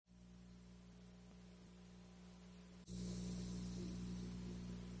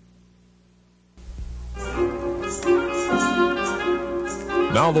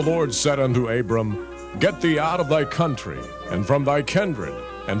Now the Lord said unto Abram, Get thee out of thy country, and from thy kindred,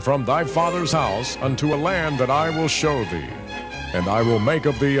 and from thy father's house, unto a land that I will show thee. And I will make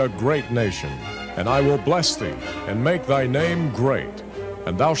of thee a great nation, and I will bless thee, and make thy name great,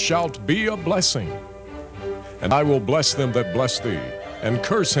 and thou shalt be a blessing. And I will bless them that bless thee, and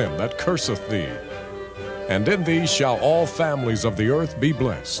curse him that curseth thee. And in thee shall all families of the earth be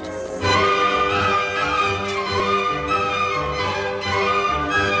blessed.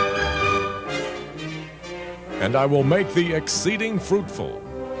 And I will make thee exceeding fruitful,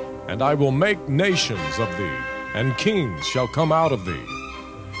 and I will make nations of thee, and kings shall come out of thee.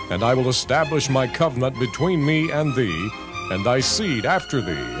 And I will establish my covenant between me and thee, and thy seed after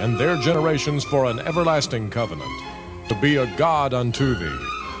thee, and their generations for an everlasting covenant, to be a God unto thee,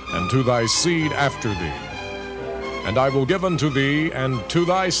 and to thy seed after thee. And I will give unto thee, and to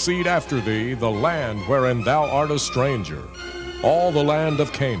thy seed after thee, the land wherein thou art a stranger, all the land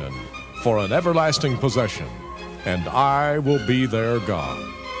of Canaan, for an everlasting possession, and I will be their God.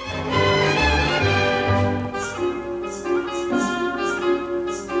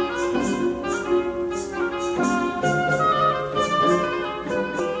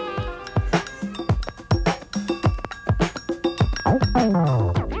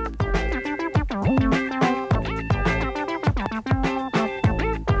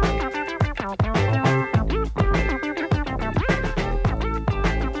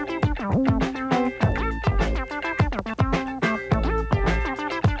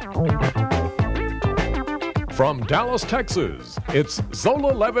 From Dallas, Texas, it's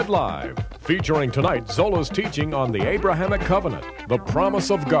Zola Levitt Live, featuring tonight Zola's teaching on the Abrahamic covenant, the promise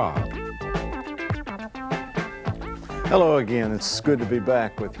of God. Hello again, it's good to be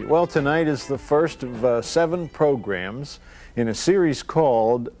back with you. Well, tonight is the first of 7 programs in a series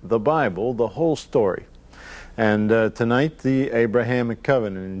called The Bible, the Whole Story. And tonight, the Abrahamic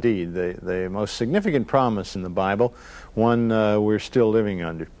covenant, indeed, the most significant promise in the Bible, one we're still living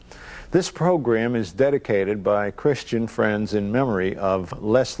under. This program is dedicated by Christian friends in memory of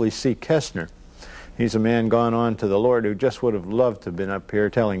Leslie C. Kestner. He's a man gone on to the Lord who just would have loved to have been up here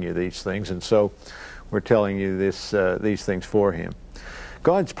telling you these things, and so we're telling you these things for him.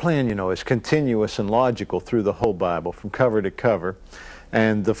 God's plan, you know, is continuous and logical through the whole Bible, from cover to cover.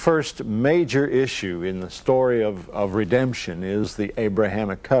 And the first major issue in the story of redemption is the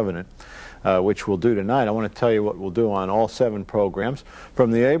Abrahamic covenant, which we'll do tonight. I want to tell you what we'll do on all 7 programs.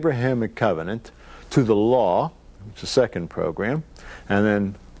 From the Abrahamic covenant to the law, which is the second program, and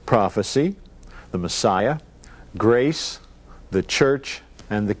then prophecy, the Messiah, grace, the church,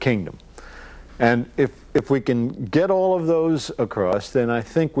 and the kingdom. And if we can get all of those across, then I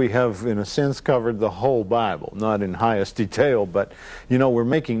think we have, in a sense, covered the whole Bible. Not in highest detail, but, you know, we're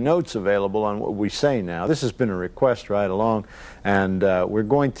making notes available on what we say now. This has been a request right along, and we're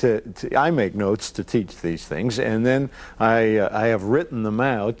going I make notes to teach these things, and then I have written them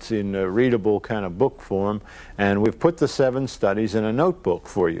out in a readable kind of book form, and we've put the 7 studies in a notebook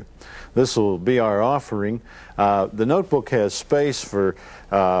for you. This will be our offering. The notebook has space for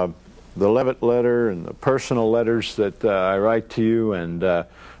the Levitt letter and the personal letters that I write to you, and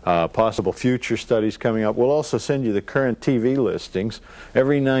possible future studies coming up. We'll also send you the current TV listings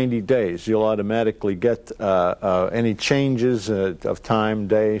every 90 days. You'll automatically get any changes of time,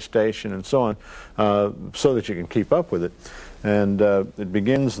 day, station, and so on, so that you can keep up with it. And it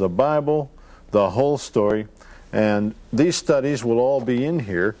begins the Bible, the whole story, and these studies will all be in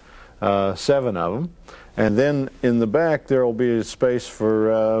here, 7 of them. And then in the back there will be a space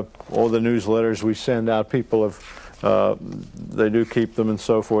for all the newsletters we send out. People have, they do keep them and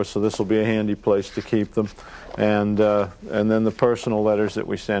so forth, so this will be a handy place to keep them. And then the personal letters that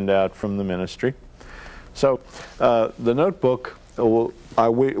we send out from the ministry. So the notebook,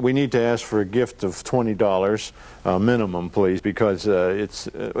 we need to ask for a gift of $20 minimum, please, because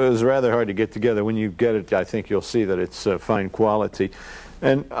it was rather hard to get together. When you get it, I think you'll see that it's fine quality.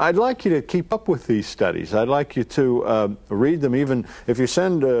 And I'd like you to keep up with these studies. I'd like you to read them. Even if you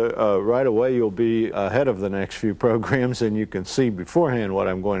send right away, you'll be ahead of the next few programs, and you can see beforehand what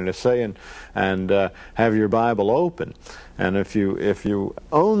I'm going to say, and have your Bible open. And if you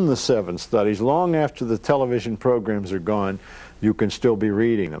own the 7 studies, long after the television programs are gone, you can still be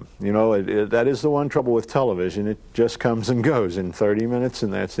reading them. You know, that is the one trouble with television. It just comes and goes in 30 minutes,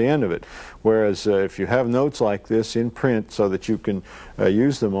 and that's the end of it. Whereas if you have notes like this in print so that you can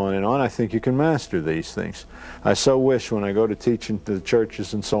use them on and on, I think you can master these things. I so wish when I go to teaching to the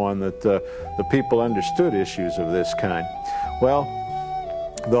churches and so on that the people understood issues of this kind. Well,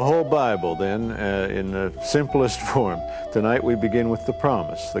 the whole Bible then, in the simplest form. Tonight we begin with the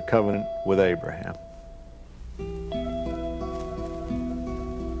promise, the covenant with Abraham.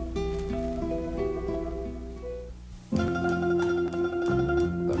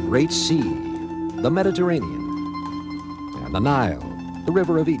 Great Sea, the Mediterranean, and the Nile, the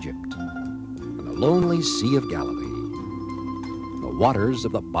river of Egypt, and the lonely Sea of Galilee, the waters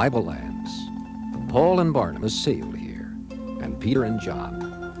of the Bible lands. Paul and Barnabas sailed here, and Peter and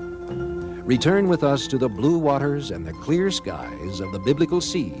John. Return with us to the blue waters and the clear skies of the biblical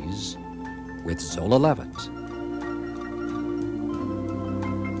seas with Zola Levitt.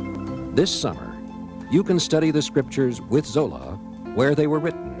 This summer, you can study the scriptures with Zola where they were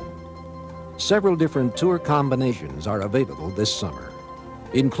written. Several different tour combinations are available this summer,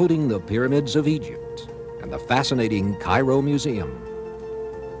 including the pyramids of Egypt and the fascinating Cairo Museum,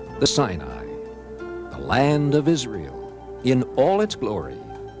 the Sinai, the land of Israel in all its glory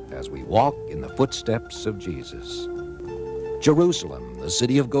as we walk in the footsteps of Jesus. Jerusalem, the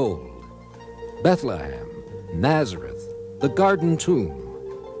city of gold, Bethlehem, Nazareth, the Garden Tomb,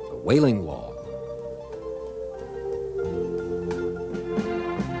 the Wailing Wall.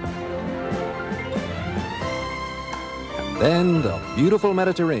 And then the beautiful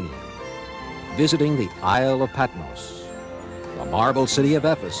Mediterranean, visiting the Isle of Patmos, the marble city of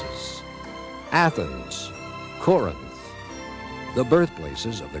Ephesus, Athens, Corinth, the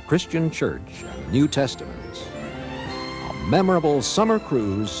birthplaces of the Christian Church and the New Testament. A memorable summer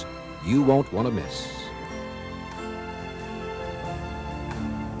cruise you won't want to miss.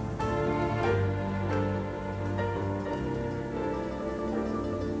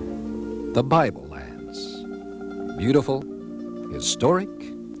 The Bible lands. Beautiful, historic,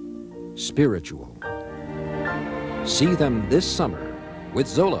 spiritual. See them this summer with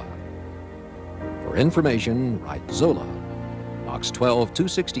Zola. For information, write Zola, Box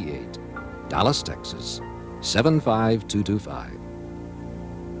 12268, Dallas, Texas, 75225.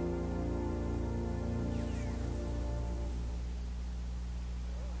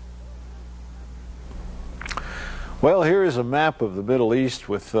 Well, here is a map of the Middle East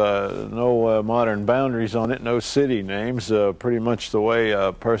with no modern boundaries on it, no city names, pretty much the way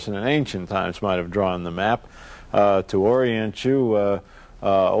a person in ancient times might have drawn the map. To orient you,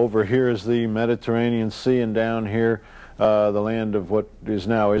 over here is the Mediterranean Sea, and down here the land of what is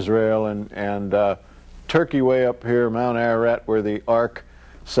now Israel, and Turkey way up here, Mount Ararat, where the Ark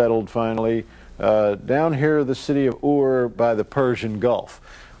settled finally. Down here, the city of Ur by the Persian Gulf.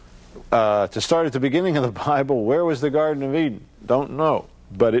 To start at the beginning of the Bible, where was the Garden of Eden? Don't know,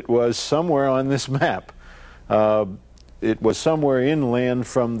 but it was somewhere on this map. It was somewhere inland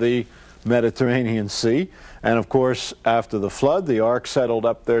from the Mediterranean Sea, and of course, after the flood, the Ark settled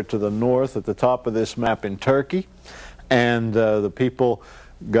up there to the north at the top of this map in Turkey, and the people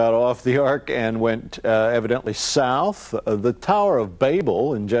got off the Ark and went evidently south. The Tower of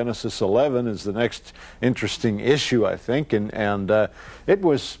Babel in Genesis 11 is the next interesting issue, I think, and it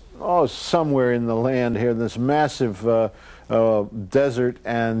was somewhere in the land here, this massive desert,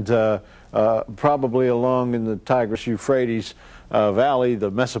 and probably along in the Tigris-Euphrates valley,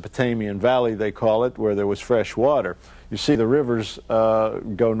 the Mesopotamian valley they call it, where there was fresh water. You see the rivers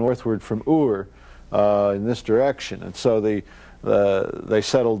go northward from Ur in this direction, and so they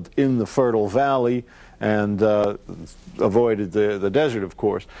settled in the fertile valley and avoided the desert, of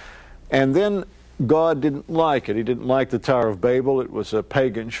course. And then God didn't like it. He didn't like the Tower of Babel. It was a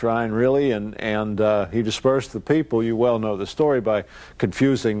pagan shrine, really, and he dispersed the people. You well know the story by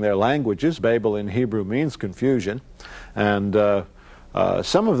confusing their languages. Babel in Hebrew means confusion. And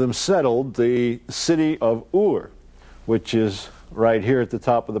some of them settled the city of Ur, which is right here at the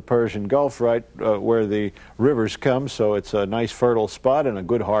top of the Persian Gulf, right where the rivers come, so it's a nice fertile spot and a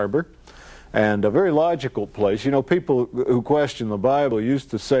good harbor. And a very logical place. You know, people who question the Bible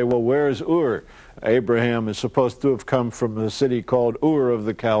used to say, well, where is Ur? Abraham is supposed to have come from the city called Ur of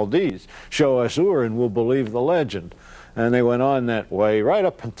the Chaldees. Show us Ur and we'll believe the legend. And they went on that way right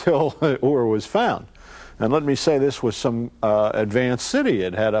up until Ur was found. And let me say, this was some advanced city.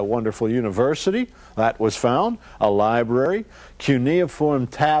 It had a wonderful university that was found, a library, cuneiform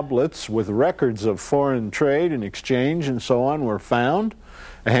tablets with records of foreign trade and exchange and so on were found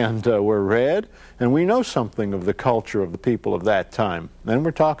and were read, and we know something of the culture of the people of that time. And we're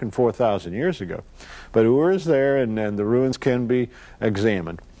talking 4,000 years ago. But Ur is there, and the ruins can be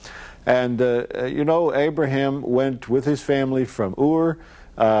examined. And, you know, Abraham went with his family from Ur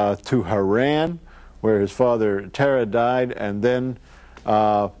to Haran, where his father Terah died, and then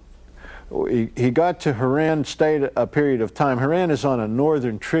he got to Haran, stayed a period of time. Haran is on a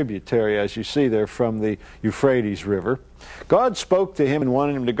northern tributary, as you see there, from the Euphrates River. God spoke to him and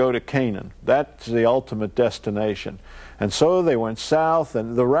wanted him to go to Canaan. That's the ultimate destination. And so they went south,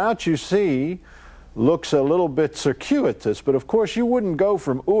 and the route you see looks a little bit circuitous, but of course you wouldn't go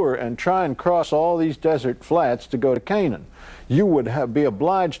from Ur and try and cross all these desert flats to go to Canaan. You would be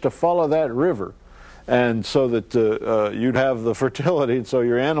obliged to follow that river, and so that you'd have the fertility, and so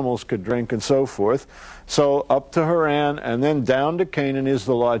your animals could drink and so forth. So up to Haran and then down to Canaan is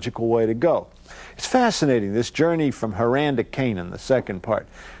the logical way to go. It's fascinating, this journey from Haran to Canaan, the second part.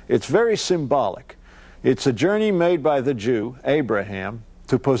 It's very symbolic. It's a journey made by the Jew, Abraham,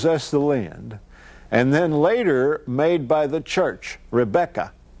 to possess the land, and then later made by the church,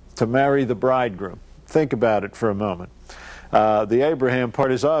 Rebekah, to marry the bridegroom. Think about it for a moment. The Abraham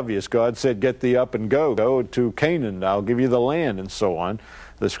part is obvious. God said, get thee up and go to Canaan, I'll give you the land, and so on.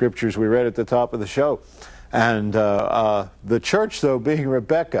 The scriptures we read at the top of the show. And the church, though, being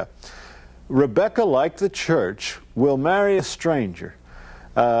Rebekah. Rebekah, like the church, will marry a stranger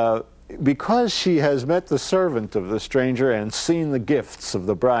because she has met the servant of the stranger and seen the gifts of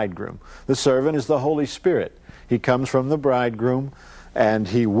the bridegroom. The servant is the Holy Spirit. He comes from the bridegroom, and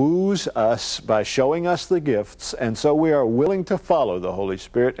he woos us by showing us the gifts, and so we are willing to follow the Holy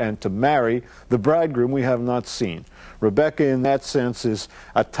Spirit and to marry the bridegroom we have not seen. Rebekah, in that sense, is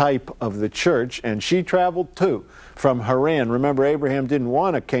a type of the church, and she traveled too from Haran. Remember, Abraham didn't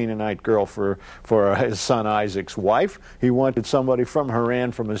want a Canaanite girl for his son Isaac's wife. He wanted somebody from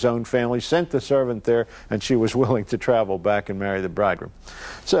Haran, from his own family, sent the servant there, and she was willing to travel back and marry the bridegroom.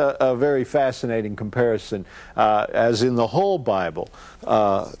 It's a very fascinating comparison. As in the whole Bible,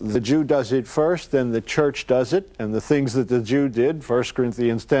 the Jew does it first, then the church does it, and the things that the Jew did, 1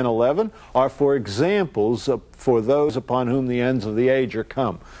 Corinthians 10:11, are for examples for those upon whom the ends of the age are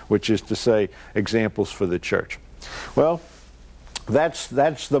come, which is to say, examples for the church. Well, that's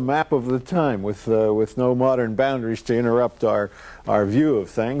the map of the time, with no modern boundaries to interrupt our view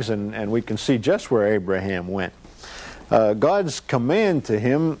of things, and we can see just where Abraham went. God's command to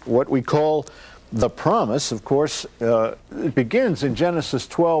him, what we call the promise, of course, it begins in Genesis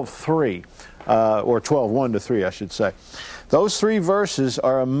 12:3, or 12:1-3, I should say. Those three verses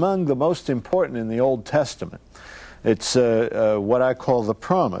are among the most important in the Old Testament. It's what I call the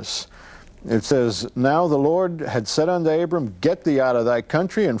promise. It says, now the Lord had said unto Abram, get thee out of thy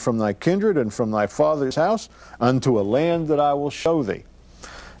country, and from thy kindred, and from thy father's house, unto a land that I will show thee.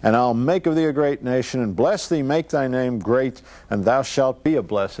 And I'll make of thee a great nation, and bless thee, make thy name great, and thou shalt be a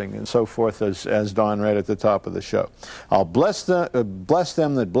blessing, and so forth, as Don read at the top of the show. I'll bless them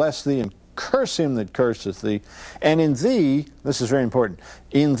that bless thee, and curse him that curseth thee. And in thee, this is very important,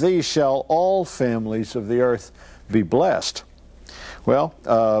 in thee shall all families of the earth be blessed. Well,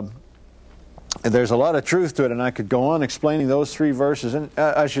 there's a lot of truth to it, and I could go on explaining those three verses, and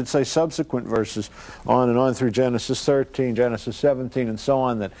I should say subsequent verses, on and on through Genesis 13, Genesis 17, and so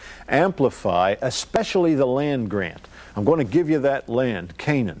on, that amplify especially the land grant. I'm going to give you that land,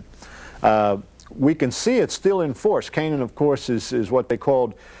 Canaan. We can see it's still in force. Canaan, of course, is what they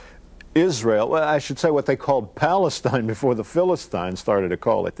called Israel. Well, I should say what they called Palestine before the Philistines started to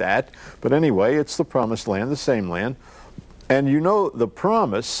call it that. But anyway, it's the promised land, the same land. And you know, the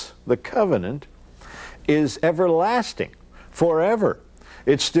promise, the covenant, is everlasting, forever.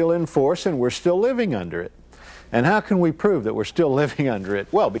 It's still in force, and we're still living under it. And how can we prove that we're still living under it?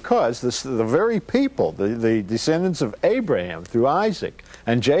 Well, because the very people, the descendants of Abraham through Isaac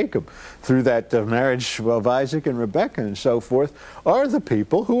and Jacob, through that marriage of Isaac and Rebekah and so forth, are the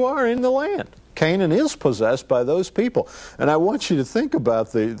people who are in the land. Canaan is possessed by those people. And I want you to think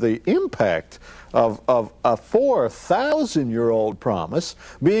about the impact of a 4,000-year-old promise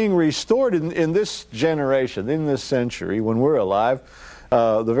being restored in this generation, in this century, when we're alive.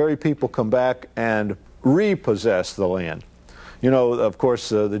 The very people come back and repossess the land. You know, of course,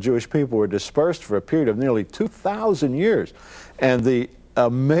 the Jewish people were dispersed for a period of nearly 2,000 years. And the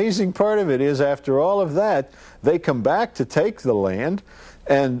amazing part of it is, after all of that, they come back to take the land,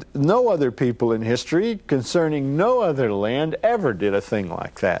 and no other people in history, concerning no other land, ever did a thing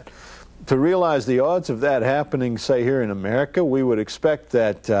like that. To realize the odds of that happening, say, here in America, we would expect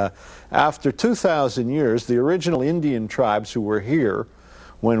that after 2,000 years, the original Indian tribes who were here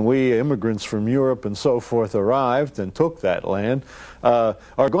when we immigrants from Europe and so forth arrived and took that land, are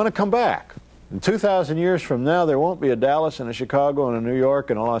going to come back. In 2,000 years from now, there won't be a Dallas and a Chicago and a New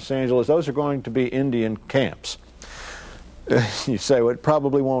York and a Los Angeles. Those are going to be Indian camps. You say, well, it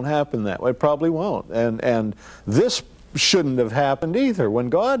probably won't happen that way. It probably won't. And this shouldn't have happened either. When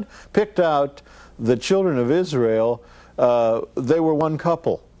God picked out the children of Israel, they were one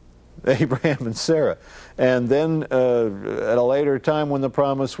couple, Abraham and Sarah. And then at a later time, when the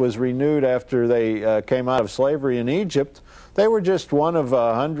promise was renewed after they came out of slavery in Egypt, they were just one of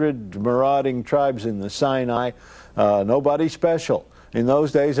 100 marauding tribes in the Sinai, nobody special. In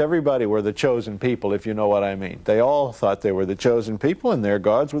those days, everybody were the chosen people, if you know what I mean. They all thought they were the chosen people, and their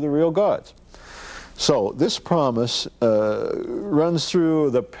gods were the real gods. So this promise runs through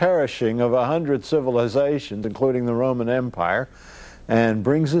the perishing of 100 civilizations, including the Roman Empire, and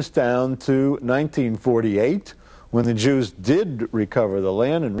brings us down to 1948, when the Jews did recover the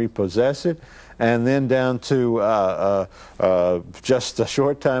land and repossess it, and then down to just a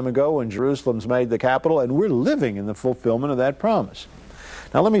short time ago when Jerusalem's made the capital, and we're living in the fulfillment of that promise.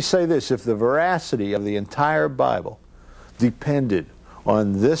 Now let me say this, if the veracity of the entire Bible depended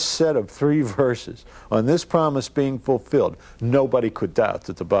on this set of 3 verses, on this promise being fulfilled, nobody could doubt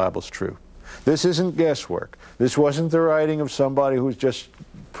that the Bible's true. This isn't guesswork. This wasn't the writing of somebody who just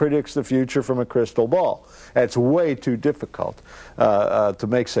predicts the future from a crystal ball. That's way too difficult to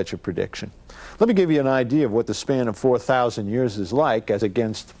make such a prediction. Let me give you an idea of what the span of 4,000 years is like as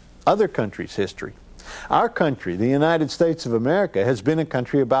against other countries' history. Our country, the United States of America, has been a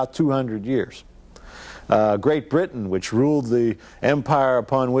country about 200 years. Great Britain, which ruled the empire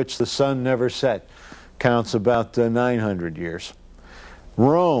upon which the sun never set, counts about 900 years.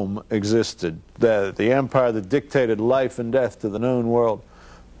 Rome existed, the empire that dictated life and death to the known world,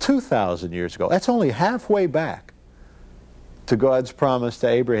 2,000 years ago. That's only halfway back to God's promise to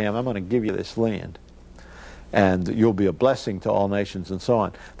Abraham, I'm going to give you this land, and you'll be a blessing to all nations, and so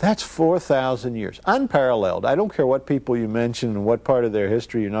on. That's 4,000 years. Unparalleled. I don't care what people you mention and what part of their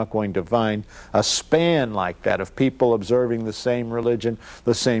history, you're not going to find a span like that of people observing the same religion,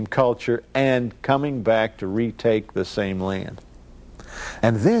 the same culture, and coming back to retake the same land.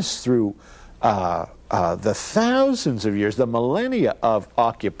 And this through the thousands of years, the millennia of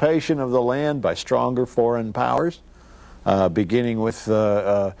occupation of the land by stronger foreign powers, beginning with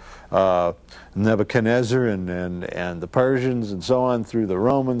Nebuchadnezzar and the Persians and so on, through the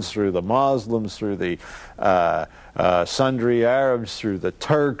Romans, through the Muslims, through the sundry Arabs, through the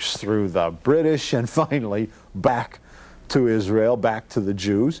Turks, through the British, and finally back to Israel, back to the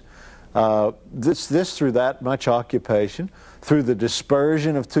Jews. This through that much occupation, through the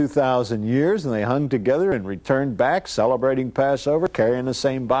dispersion of 2,000 years, and they hung together and returned back, celebrating Passover, carrying the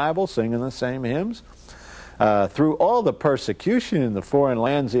same Bible, singing the same hymns. Through all the persecution in the foreign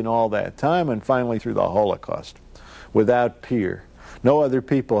lands in all that time, and finally through the Holocaust, without peer. No other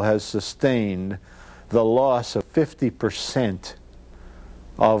people has sustained the loss of 50%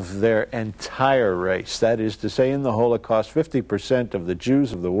 of their entire race. That is to say, in the Holocaust, 50% of the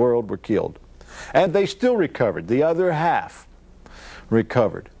Jews of the world were killed. And they still recovered. The other half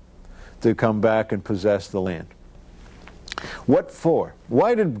recovered to come back and possess the land. What for?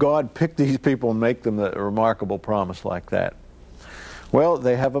 Why did God pick these people and make them a remarkable promise like that? Well,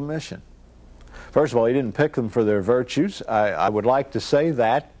 they have a mission. First of all, He didn't pick them for their virtues. I would like to say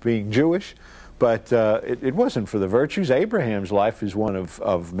that, being Jewish, but it wasn't for the virtues. Abraham's life is one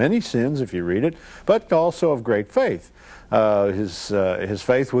of many sins, if you read it, but also of great faith. His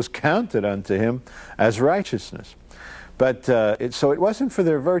faith was counted unto him as righteousness. But so it wasn't for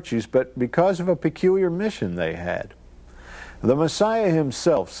their virtues, but because of a peculiar mission they had. The Messiah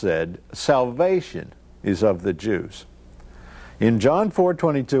himself said, salvation is of the Jews. In John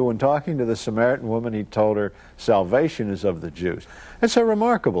 4:22, when talking to the Samaritan woman, He told her, salvation is of the Jews. It's a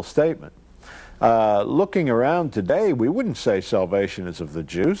remarkable statement. Looking around today, we wouldn't say salvation is of the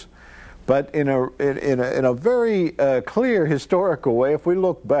Jews, but in a very clear historical way, if we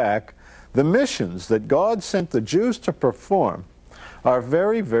look back, the missions that God sent the Jews to perform are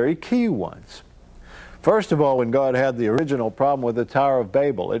very, very key ones. First of all, when God had the original problem with the Tower of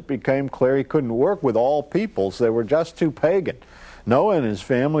Babel, it became clear He couldn't work with all peoples. They were just too pagan. Noah and his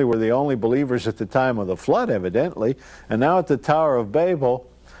family were the only believers at the time of the flood, evidently, and now at the Tower of Babel,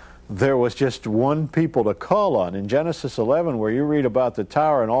 there was just one people to call on. In Genesis 11, where you read about the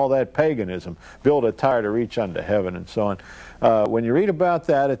tower and all that paganism, build a tower to reach unto heaven and so on. When you read about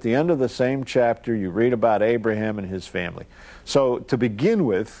that, at the end of the same chapter, you read about Abraham and his family. So to begin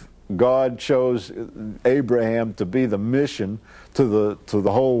with, God chose Abraham to be the mission to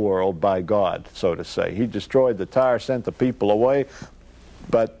the whole world by God, so to say. He destroyed the tower, sent the people away,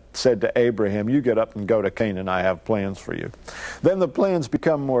 but said to Abraham, you get up and go to Canaan, I have plans for you. Then the plans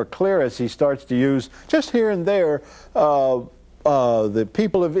become more clear as he starts to use, just here and there, the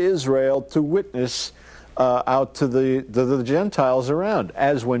people of Israel to witness out to the Gentiles around,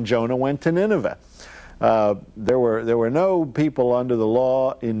 as when Jonah went to Nineveh. There were no people under the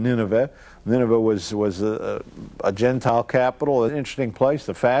law in Nineveh. Nineveh was a Gentile capital, an interesting place,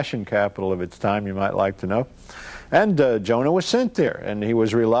 the fashion capital of its time, you might like to know. And Jonah was sent there, and he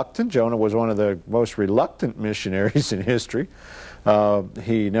was reluctant. Jonah was one of the most reluctant missionaries in history.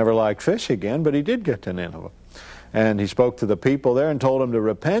 He never liked fish again, but he did get to Nineveh. And he spoke to the people there and told them to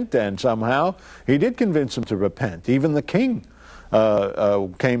repent, and somehow he did convince them to repent. Even the king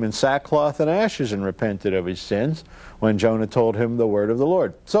came in sackcloth and ashes and repented of his sins when Jonah told him the word of the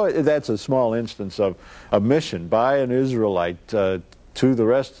Lord. So that's a small instance of a mission by an Israelite to the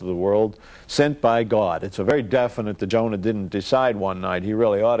rest of the world, sent by God. It's a very definite that Jonah didn't decide one night he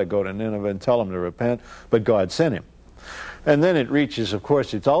really ought to go to Nineveh and tell them to repent, but God sent him. And then it reaches, of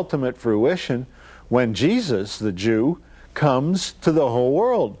course, its ultimate fruition when Jesus, the Jew, comes to the whole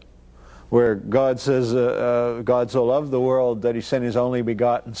world, where God says, God so loved the world that he sent his only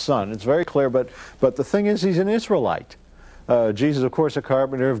begotten Son. It's very clear, but the thing is, he's an Israelite. Jesus, of course, a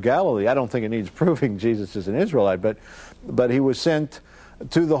carpenter of Galilee. I don't think it needs proving Jesus is an Israelite, but he was sent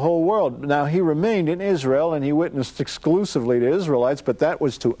to the whole world. Now, he remained in Israel, and he witnessed exclusively to Israelites, but that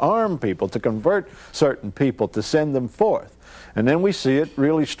was to arm people, to convert certain people, to send them forth. And then we see it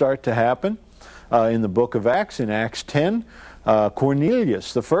really start to happen in the book of Acts, in Acts 10.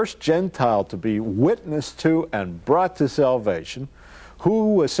 Cornelius, the first Gentile to be witnessed to and brought to salvation,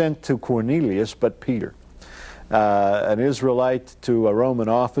 who was sent to Cornelius but Peter, an Israelite to a Roman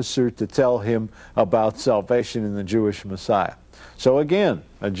officer to tell him about salvation in the Jewish Messiah. So again,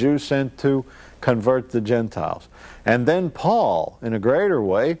 a Jew sent to convert the Gentiles. And then Paul, in a greater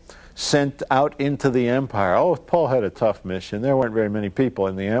way, sent out into the empire. Oh, Paul had a tough mission. There weren't very many people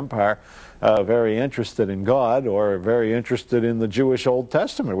in the empire very interested in God or very interested in the Jewish Old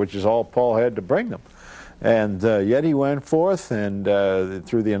Testament, which is all Paul had to bring them. And yet he went forth, and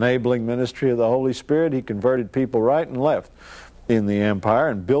through the enabling ministry of the Holy Spirit, he converted people right and left in the empire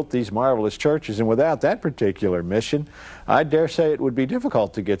and built these marvelous churches. And without that particular mission, I dare say it would be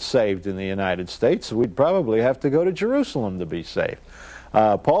difficult to get saved in the United States. We'd probably have to go to Jerusalem to be saved.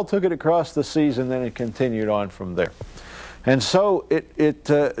 Paul took it across the seas, and then it continued on from there. And so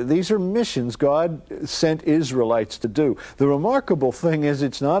these are missions God sent Israelites to do. The remarkable thing is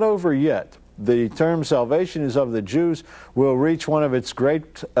it's not over yet. The term salvation is of the Jews will reach one of its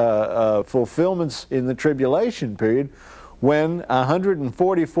great fulfillments in the tribulation period, when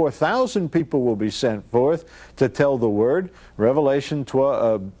 144,000 people will be sent forth to tell the word. Revelation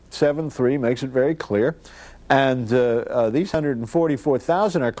 7:3 makes it very clear. And these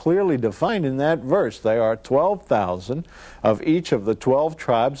 144,000 are clearly defined in that verse. They are 12,000 of each of the 12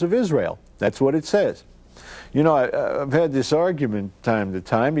 tribes of Israel. That's what it says. You know, I've had this argument time to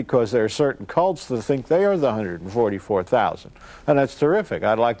time because there are certain cults that think they are the 144,000. And that's terrific.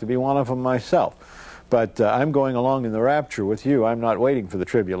 I'd like to be one of them myself. But I'm going along in the rapture with you. I'm not waiting for the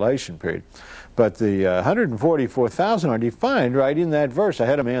tribulation period. But the 144,000 are defined right in that verse. I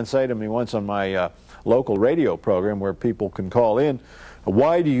had a man say to me once on my local radio program where people can call in,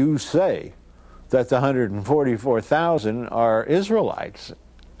 why do you say that the 144,000 are Israelites?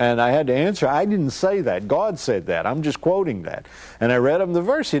 And I had to answer, I didn't say that. God said that. I'm just quoting that. And I read him the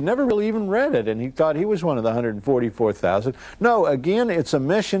verse. He'd never really even read it, and he thought he was one of the 144,000. No, again, it's a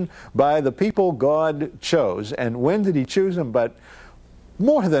mission by the people God chose. And when did he choose them? But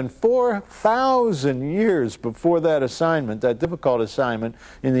more than 4,000 years before that assignment, that difficult assignment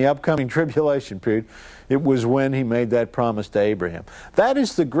in the upcoming tribulation period, it was when he made that promise to Abraham. That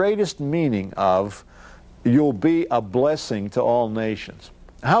is the greatest meaning of you'll be a blessing to all nations.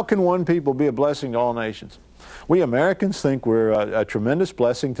 How can one people be a blessing to all nations? We Americans think we're a tremendous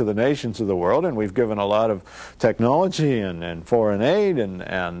blessing to the nations of the world, and we've given a lot of technology and foreign aid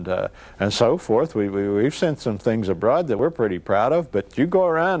and so forth. We've sent some things abroad that we're pretty proud of, but you go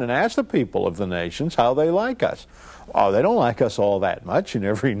around and ask the people of the nations how they like us. Oh, they don't like us all that much in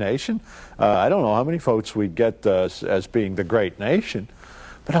every nation. I don't know how many votes we'd get as being the great nation.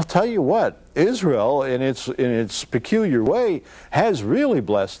 But I'll tell you what, Israel, in its peculiar way, has really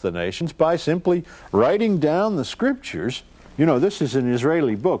blessed the nations by simply writing down the Scriptures. You know, this is an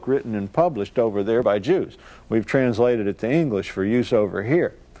Israeli book written and published over there by Jews. We've translated it to English for use over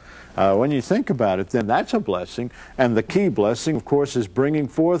here. When you think about it, then that's a blessing. And the key blessing, of course, is bringing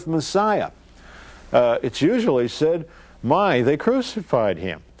forth Messiah. It's usually said, they crucified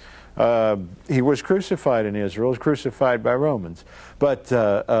him. He was crucified in Israel, was crucified by Romans. But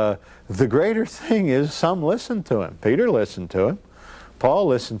the greater thing is some listened to him. Peter listened to him. Paul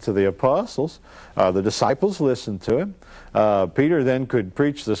listened to the apostles. The disciples listened to him. Peter then could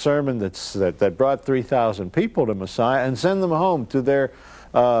preach the sermon that brought 3,000 people to Messiah and send them home to their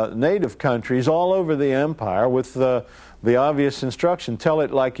native countries all over the empire with the obvious instruction, tell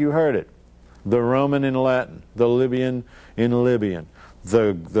it like you heard it. The Roman in Latin, the Libyan in Libyan,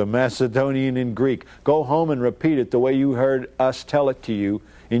 the Macedonian in Greek. Go home and repeat it the way you heard us tell it to you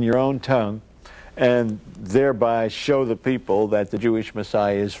in your own tongue, and thereby show the people that the Jewish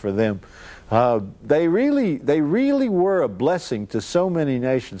Messiah is for them. They really were a blessing to so many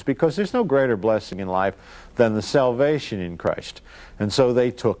nations, because there's no greater blessing in life than the salvation in Christ. And so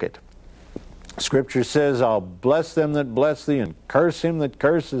they took it. Scripture says, I'll bless them that bless thee and curse him that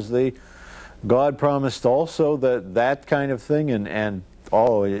curses thee. God promised also that kind of thing, and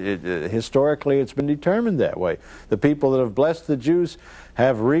historically it's been determined that way. The people that have blessed the Jews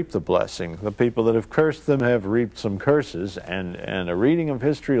have reaped the blessing. The people that have cursed them have reaped some curses, and a reading of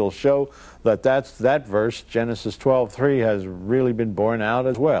history will show that that verse, Genesis 12:3, has really been borne out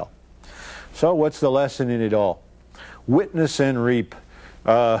as well. So what's the lesson in it all? Witness and reap.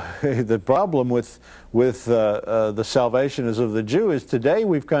 The problem with the salvation of the Jew is today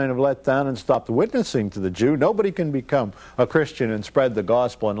we've kind of let down and stopped witnessing to the Jew. Nobody can become a Christian and spread the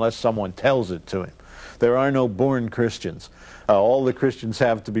gospel unless someone tells it to him. There are no born Christians. All the Christians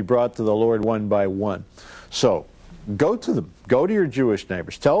have to be brought to the Lord one by one. So go to them. Go to your Jewish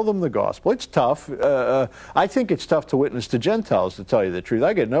neighbors. Tell them the gospel. It's tough. I think it's tough to witness to Gentiles, to tell you the truth.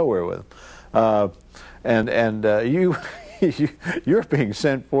 I get nowhere with them. You're being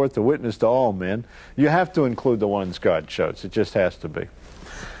sent forth to witness to all men. You have to include the ones God chose. It just has to be.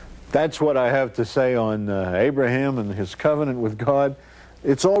 That's what I have to say on Abraham and his covenant with God.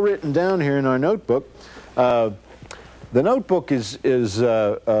 It's all written down here in our notebook. The notebook is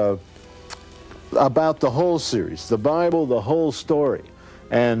about the whole series, the Bible, the whole story.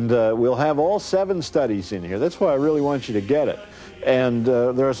 And we'll have all 7 studies in here. That's why I really want you to get it. And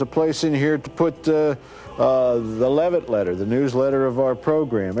there's a place in here to put the Levitt letter, the newsletter of our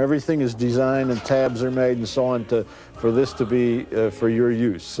program. Everything is designed and tabs are made and so on for this to be for your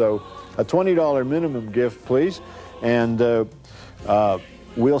use. So a $20 minimum gift, please. And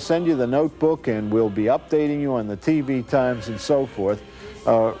we'll send you the notebook, and we'll be updating you on the TV times and so forth.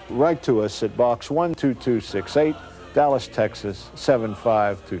 Write to us at Box 12268, Dallas, Texas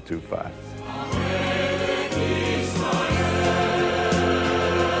 75225.